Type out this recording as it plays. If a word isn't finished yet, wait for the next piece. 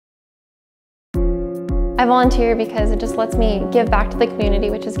I volunteer because it just lets me give back to the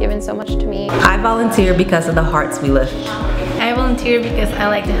community, which has given so much to me. I volunteer because of the hearts we lift. I volunteer because I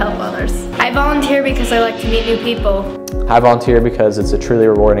like to help others. I volunteer because I like to meet new people. I volunteer because it's a truly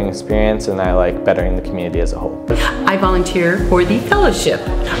rewarding experience and I like bettering the community as a whole. I volunteer for the fellowship.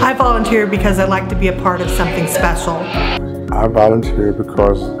 I volunteer because I like to be a part of something special. I volunteer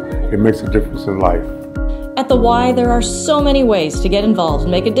because it makes a difference in life. At the Y, there are so many ways to get involved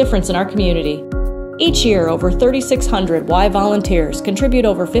and make a difference in our community. Each year, over 3,600 Y volunteers contribute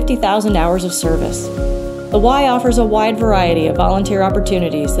over 50,000 hours of service. The Y offers a wide variety of volunteer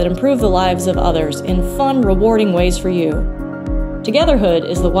opportunities that improve the lives of others in fun, rewarding ways for you. Togetherhood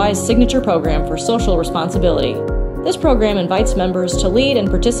is the Y's signature program for social responsibility. This program invites members to lead and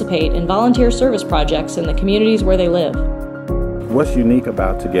participate in volunteer service projects in the communities where they live. What's unique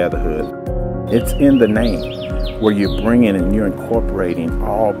about Togetherhood? It's in the name, where you're bringing and you're incorporating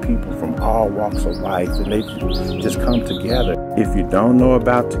all people from all walks of life, and they just come together. If you don't know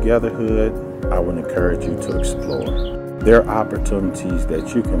about Togetherhood, I would encourage you to explore. There are opportunities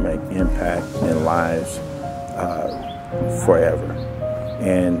that you can make impact in lives forever.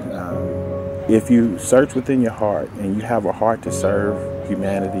 And if you search within your heart and you have a heart to serve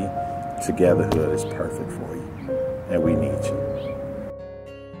humanity, Togetherhood is perfect for you, and we need you.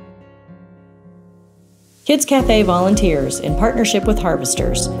 Kids Cafe volunteers, in partnership with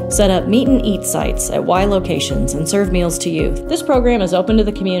Harvesters, set up meet and eat sites at Y locations and serve meals to youth. This program is open to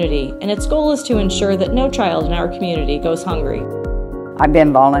the community, and its goal is to ensure that no child in our community goes hungry. I've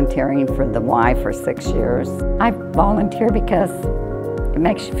been volunteering for the Y for 6 years. I volunteer because it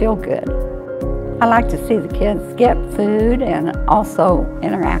makes you feel good. I like to see the kids get food and also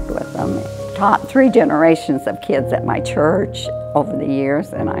interact with them. Taught 3 generations of kids at my church over the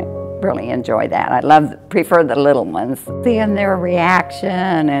years, and I really enjoy that. I prefer the little ones. Seeing their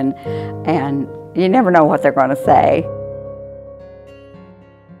reaction and you never know what they're going to say.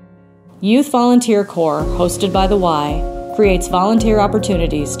 Youth Volunteer Corps, hosted by the Y, creates volunteer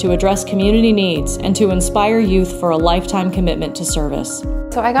opportunities to address community needs and to inspire youth for a lifetime commitment to service.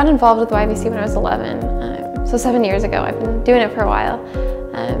 So I got involved with YMCA when I was 11, so 7 years ago. I've been doing it for a while.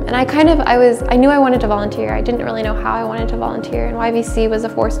 And I knew I wanted to volunteer. I didn't really know how I wanted to volunteer, and YVC was the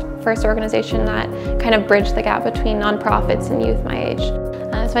first organization that kind of bridged the gap between nonprofits and youth my age.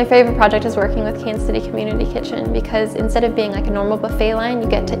 So my favorite project is working with Kansas City Community Kitchen, because instead of being like a normal buffet line, you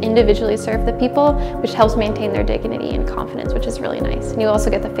get to individually serve the people, which helps maintain their dignity and confidence, which is really nice. And you also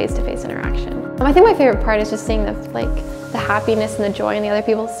get the face-to-face interaction. I think my favorite part is just seeing the happiness and the joy in the other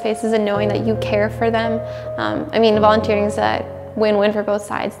people's faces and knowing that you care for them. I mean, volunteering is a win-win for both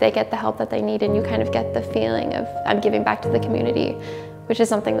sides. They get the help that they need, and you kind of get the feeling of I'm giving back to the community, which is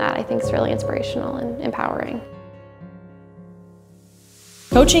something that I think is really inspirational and empowering.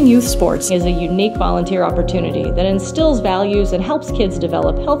 Coaching youth sports is a unique volunteer opportunity that instills values and helps kids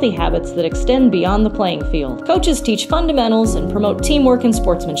develop healthy habits that extend beyond the playing field. Coaches teach fundamentals and promote teamwork and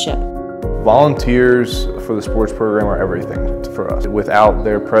sportsmanship. Volunteers for the sports program are everything for us. Without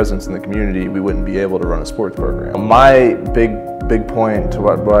their presence in the community, we wouldn't be able to run a sports program. My big point to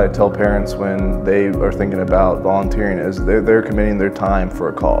what I tell parents when they are thinking about volunteering is they're committing their time for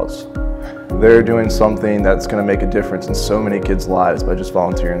a cause. They're doing something that's going to make a difference in so many kids' lives by just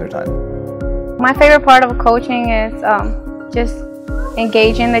volunteering their time. My favorite part of coaching is just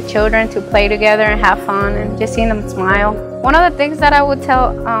engaging the children to play together and have fun and just seeing them smile. One of the things that I would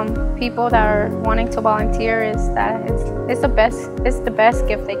tell people that are wanting to volunteer is that it's the best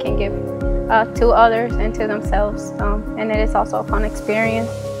gift they can give to others and to themselves, and it is also a fun experience.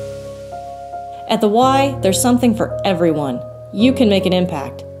 At the Y, there's something for everyone. You can make an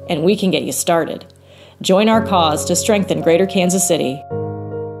impact, and we can get you started. Join our cause to strengthen Greater Kansas City.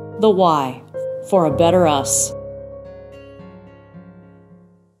 The Y, for a better us.